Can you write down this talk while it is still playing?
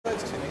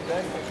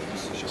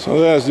So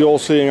there's the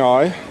all-seeing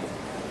eye.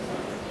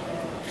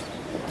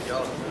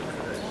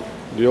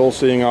 The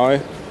all-seeing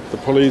eye, the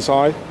police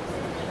eye.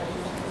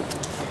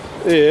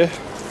 Here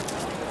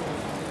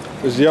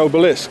is the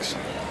obelisks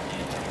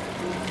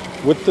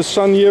with the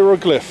sun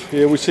hieroglyph.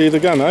 Here we see it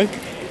again, eh?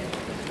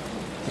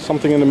 There's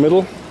something in the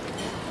middle.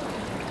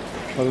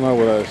 I don't know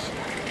what that is.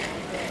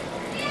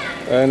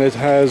 And it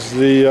has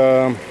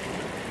the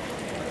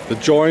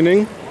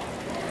joining,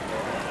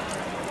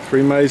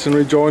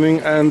 Freemasonry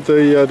joining, and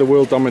the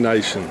world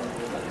domination.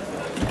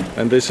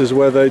 And this is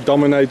where they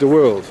dominate the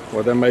world,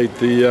 where they made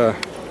the.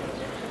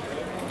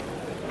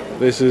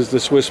 This is the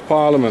Swiss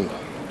Parliament.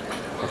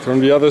 From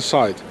the other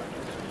side,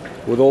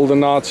 with all the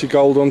Nazi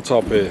gold on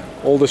top here,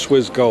 all the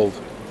Swiss gold.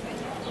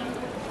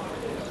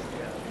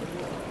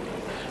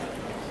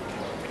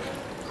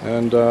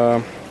 And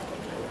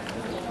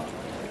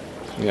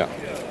yeah,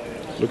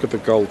 look at the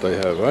gold they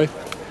have, eh?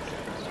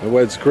 And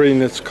where it's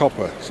green, it's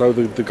copper. So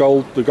the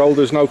gold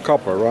is no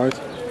copper, right?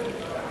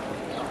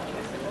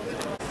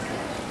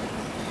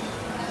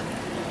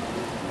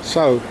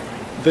 So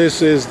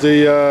this is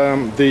the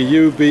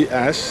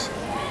UBS,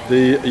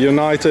 the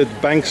United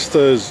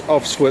Banksters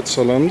of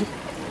Switzerland,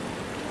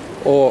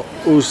 or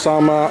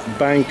Usama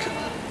Bank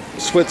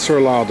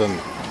Switzerland,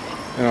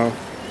 you know.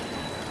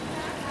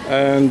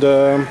 And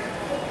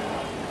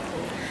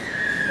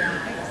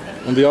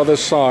on the other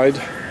side,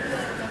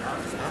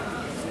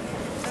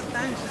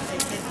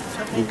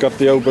 we've got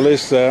the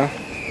obelisk there,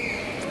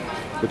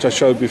 which I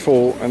showed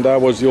before, and that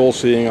was the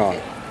all-seeing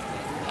eye.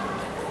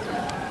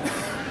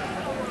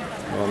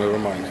 Oh, never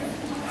mind.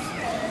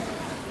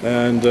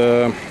 And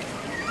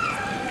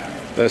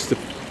there's the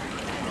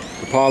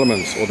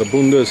parliaments, or the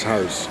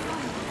Bundeshaus,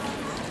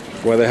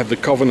 where they have the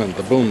covenant,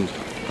 the Bund.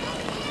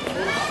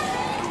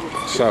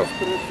 So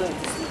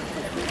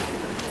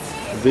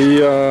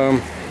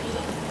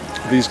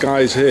these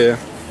guys here,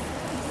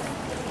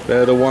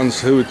 they're the ones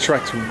who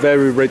attract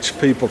very rich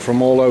people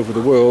from all over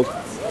the world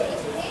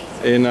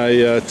in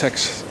a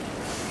tax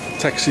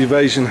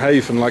evasion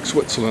haven like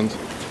Switzerland.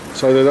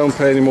 So they don't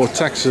pay any more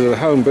taxes at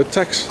home, but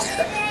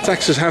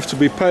taxes have to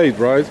be paid,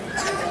 right?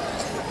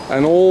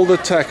 And all the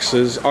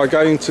taxes are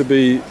going to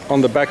be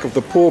on the back of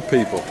the poor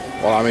people.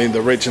 Well, I mean,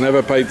 the rich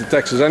never paid the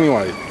taxes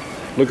anyway.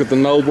 Look at the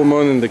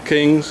noblemen and the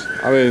kings.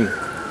 I mean,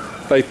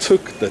 they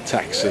took the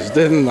taxes,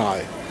 didn't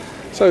they?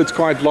 So it's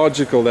quite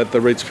logical that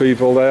the rich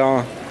people, they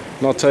are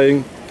not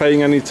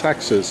paying any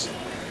taxes.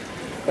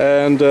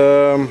 And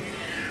the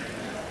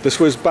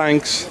Swiss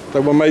banks, they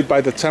were made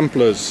by the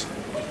Templars.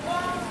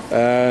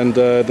 And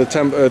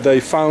they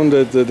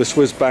founded the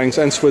Swiss banks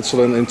and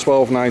Switzerland in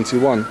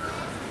 1291.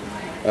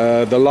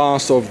 The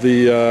last of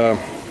the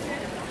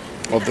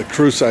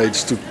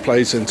Crusades took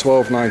place in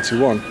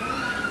 1291,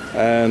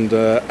 and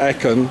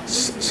Aachen,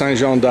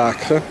 Saint-Jean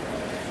d'Acre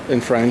in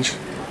French,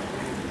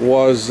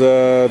 was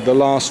the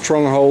last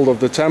stronghold of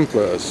the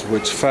Templars,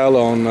 which fell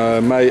on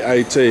May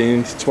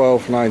 18th,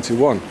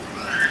 1291.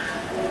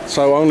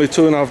 So only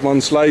 2.5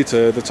 months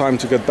later, the time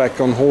to get back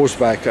on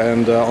horseback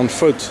and on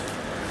foot.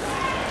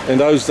 In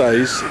those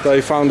days,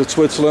 they founded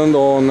Switzerland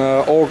on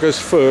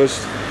August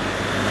 1st,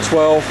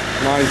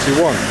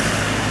 1291.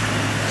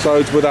 So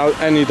it's without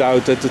any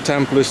doubt that the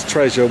Templars'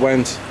 treasure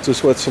went to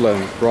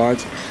Switzerland, right?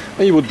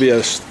 And you would be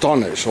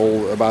astonished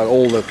about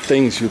all the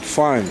things you'd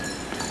find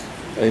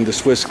in the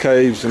Swiss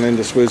caves and in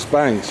the Swiss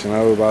banks, you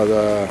know, about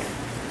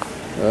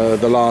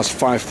the last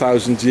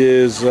 5,000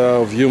 years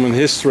of human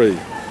history.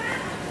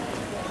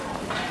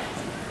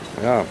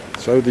 Yeah,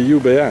 so the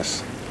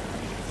UBS.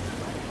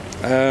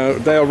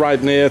 They are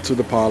right near to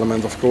the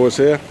Parliament, of course,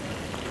 here.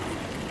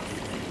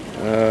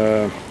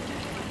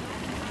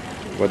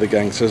 Where the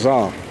gangsters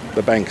are,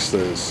 the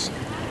Banksters.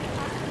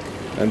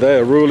 And they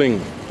are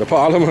ruling the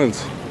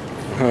Parliament.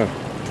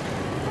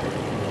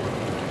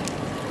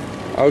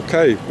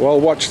 Okay, well,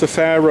 watch the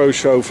Pharaoh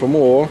show for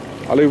more.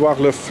 Allez voir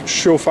le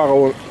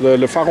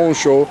Pharaon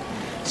show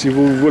si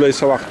vous voulez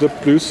savoir de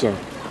plus.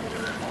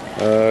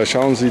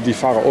 Schauen Sie die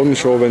Pharaon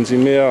show, wenn Sie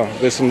mehr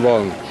wissen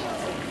wollen.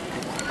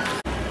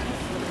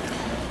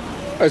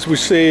 As we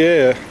see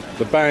here,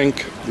 the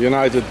bank, the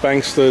United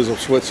Banksters of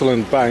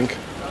Switzerland Bank,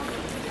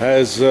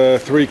 has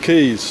 3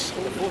 keys.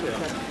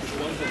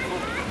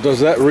 Does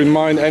that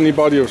remind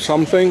anybody of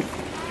something?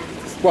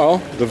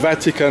 Well, the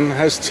Vatican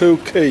has 2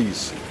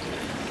 keys.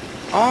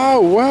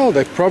 Oh, well,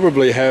 they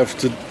probably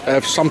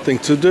have something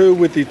to do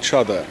with each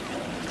other.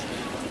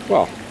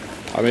 Well,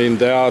 I mean,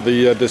 they are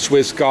the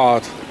Swiss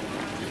Guard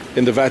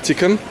in the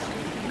Vatican,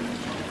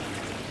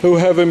 who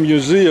have a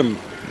museum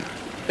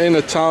in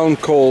a town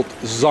called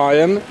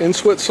Zion in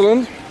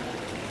Switzerland.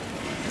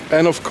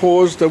 And of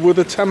course, there were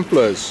the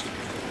Templars,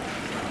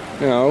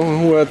 you know,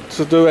 who had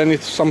to do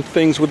some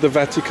things with the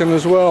Vatican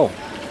as well.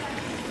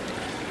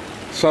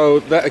 So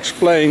that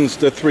explains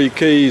the 3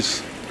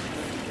 keys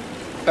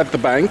at the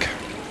bank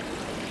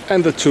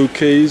and the 2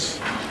 keys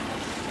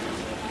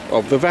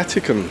of the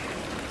Vatican.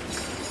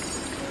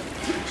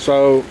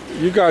 So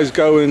you guys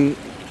go and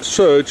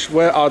search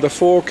where are the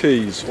 4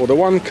 keys or the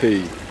 1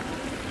 key.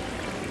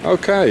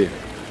 Okay.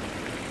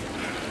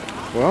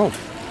 Well,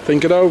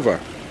 think it over.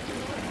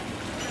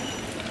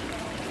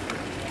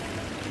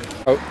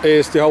 Oh,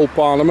 here's the whole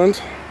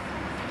parliament.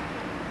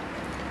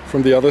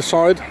 From the other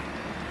side,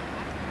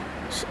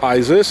 it's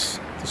Isis,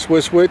 the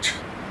Swiss witch,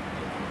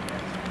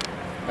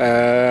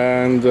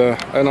 and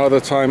another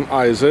time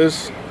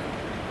Isis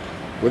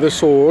with a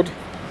sword.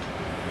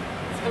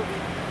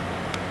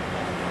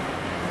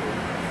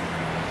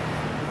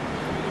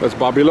 That's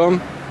Babylon.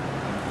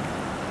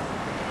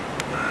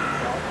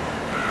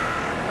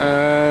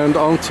 And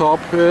on top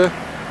here,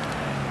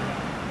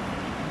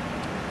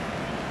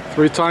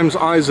 3 times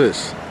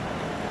Isis,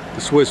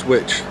 the Swiss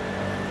witch.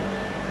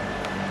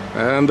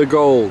 And the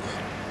gold.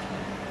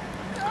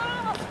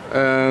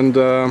 And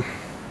well,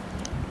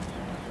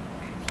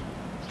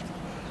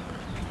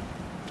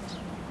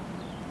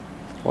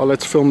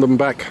 let's film them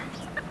back.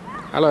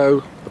 Hello,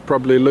 they're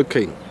probably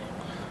looking.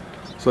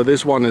 So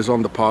this one is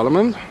on the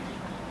parliament,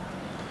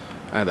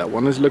 and that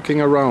one is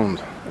looking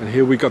around. And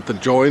here we got the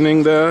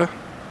joining there.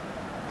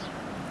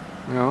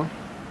 Yeah.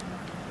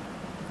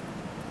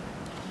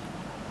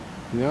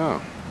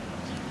 Yeah.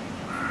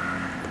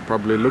 They're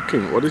probably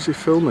looking. What is he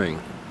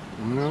filming?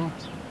 No.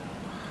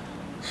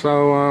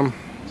 So,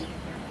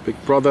 Big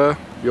Brother,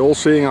 the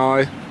all-seeing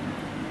eye.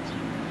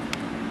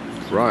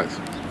 Right.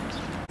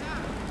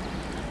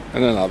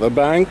 And another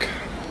bank.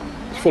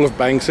 It's full of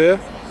banks here.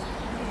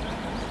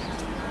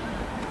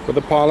 Where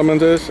the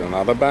parliament is,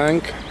 another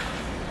bank.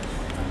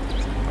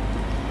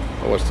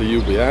 That was the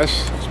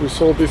UBS, as we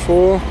saw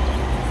before.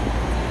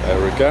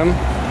 There again.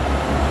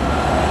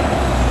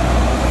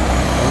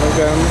 And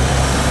again.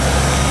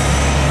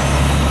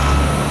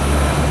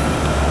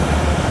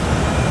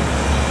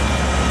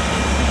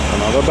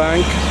 Another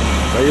bank,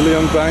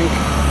 Alien Bank,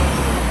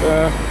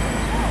 there,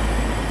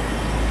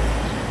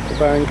 the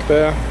bank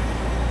there,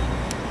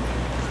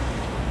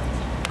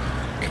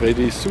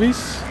 Credit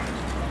Suisse.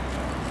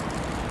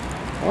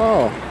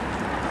 Oh,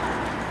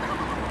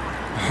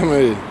 I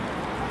mean,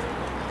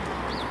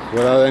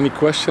 without any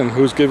question,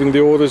 who's giving the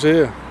orders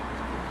here?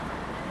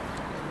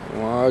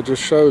 Well, I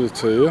just showed it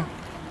to you.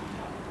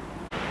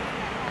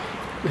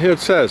 Here it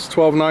says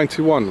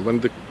 1291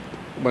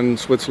 when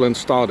Switzerland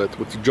started,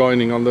 with the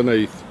joining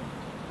underneath.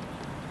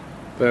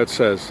 There it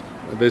says.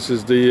 This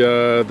is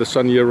the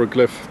sun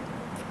hieroglyph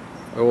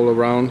all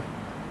around.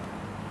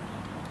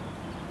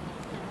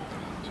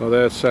 So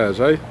there it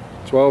says, eh?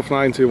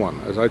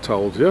 1291, as I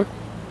told you.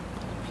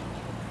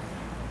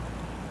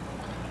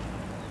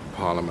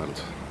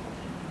 Parliament.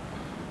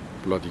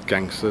 Bloody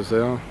gangsters they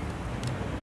are.